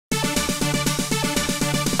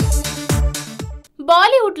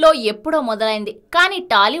బాలీవుడ్ లో ఎప్పుడో మొదలైంది కానీ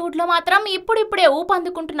టాలీవుడ్ లో మాత్రం ఇప్పుడిప్పుడే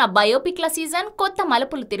ఊపందుకుంటున్న బయోపిక్ల సీజన్ కొత్త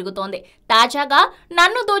మలుపులు తిరుగుతోంది. తాజాగా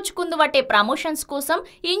నన్ను దోచుకుందువట్టే ప్రమోషన్స్ కోసం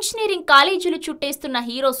ఇంజనీరింగ్ కాలేజీలు చుట్టేస్తున్న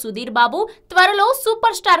హీరో సుధీర్ బాబు త్వరలో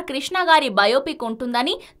సూపర్ స్టార్ కృష్ణ గారి బయోపిక్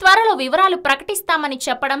ఉంటుందని త్వరలో వివరాలు ప్రకటిస్తామని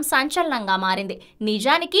చెప్పడం సంచలనంగా మారింది.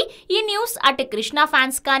 నిజానికి ఈ న్యూస్ అటు కృష్ణ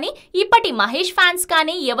ఫ్యాన్స్ కానీ ఇప్పటి మహేష్ ఫ్యాన్స్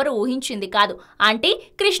కానీ ఎవరు ఊహించింది కాదు. అంటే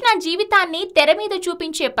కృష్ణ జీవితాన్ని తెర మీద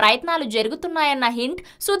చూపించే ప్రయత్నాలు జరుగుతున్నాయన్న హింట్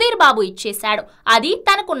సుధీర్ బాబు ఇచ్చేశాడు. అది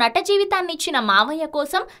తనకు నట జీవితాన్ని ఇచ్చిన మావయ్య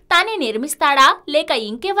కోసం తానే నిర్మిస్తాడా లేక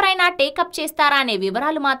ఇంకెవరైనా టేకప్ చేస్తారా అనే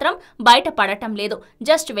వివరాలు మాత్రం బయటపడటం లేదు.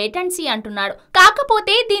 జస్ట్ వెయిట్ అండ్ సీ అంటున్నాడు.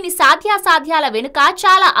 కాకపోతే దీని సాధ్యాసాధ్యాల వెనుక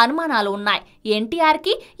చాలా అనుమానాలు ఉన్నాయి. ఎన్టీఆర్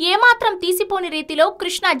కి ఏమాత్రం తీసిపోని రీతిలో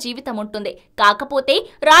కృష్ణ జీవితం ఉంటుంది. కాకపోతే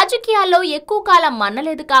రాజకీయాల్లో ఎక్కువ కాలం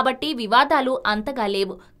మన్నలేదు కాబట్టి వివాదాలు అంతగా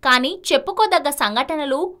లేవు. కానీ చెప్పుకోదగ్గ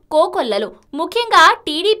సంఘటనలు కోకొల్లలు. ముఖ్యంగా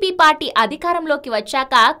టీడీపీ పార్టీ అధికారంలోకి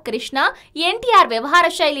వచ్చాక కృష్ణ ఎన్టీఆర్ వ్యవహార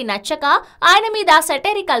శైలి నచ్చక ఆయన మీద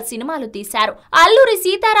సెటరికల్ సినిమాలు తీశారు. అల్లూరి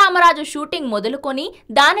సీతారామరాజు షూటింగ్ మొదలుకొని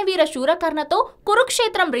దానవీర శూరకర్ణతో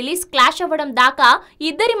కురుక్షేత్రం రిలీజ్ క్లాష్ అవ్వడం దాకా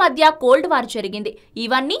ఇద్దరి మధ్య కోల్డ్ వార్ జరిగింది.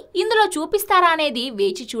 ఇవన్నీ ఇందులో చూపిస్తారా అనేది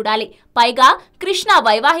వేచి చూడాలి. పైగా కృష్ణ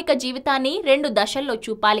వైవాహిక జీవితాన్ని 2 దశల్లో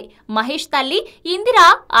చూపాలి. మహేష్ తల్లి ఇందిరా,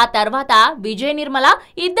 ఆ తర్వాత విజయ నిర్మల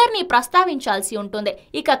ఇద్దరిని ప్రస్తావించాల్సి ఉంటుంది.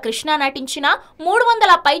 ఇక కృష్ణ నటించిన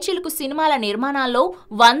 300 పైచిలుకు సినిమాల నిర్మాణాల్లో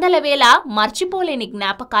వందల వేల మర్చిపోలేని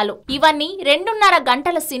జ్ఞాపకాలు. ఇవన్నీ 2.5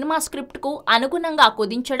 గంటల సినిమా స్క్రిప్ట్ కు అనుగుణంగా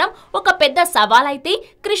కుదించడం ఒక పెద్ద సవాలైతే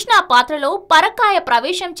కృష్ణ పాత్రలో పరకాయ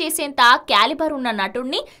ప్రవేశం చేసేంత క్యాలిబర్ ఉన్న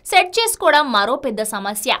నటుడిని సెట్ చేసుకోవడం మరో పెద్ద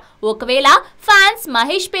సమస్య. ఒకవేళ ఫ్యాన్స్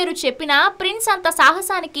మహేష్ పేరు చెప్పినా ప్రిన్స్ అంత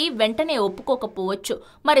సాహసానికి వెంటనే ఒప్పుకోకపోవచ్చు.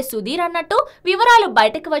 మరి సుధీర్ అన్నట్టు వివరాలు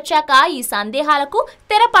బయటకు వచ్చాక ఈ సందేహాలకు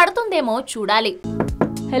తెర పడుతుందేమో చూడాలి.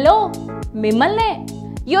 హలో, మిమ్మల్నే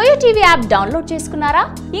యోయో టీవీ యాప్ డౌన్లోడ్ చేసుకున్నారా?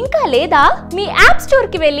 ఇంకా లేదా? మీ యాప్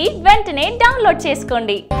స్టోర్ కి వెళ్ళి వెంటనే డౌన్లోడ్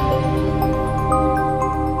చేసుకోండి.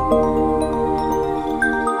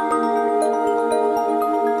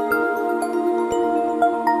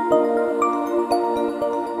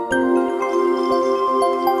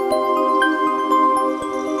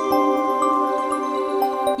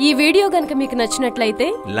 ఈ వీడియో గనుక మీకు నచ్చినట్లయితే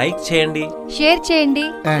లైక్ చేయండి, షేర్ చేయండి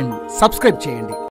అండ్ సబ్స్క్రైబ్ చేయండి.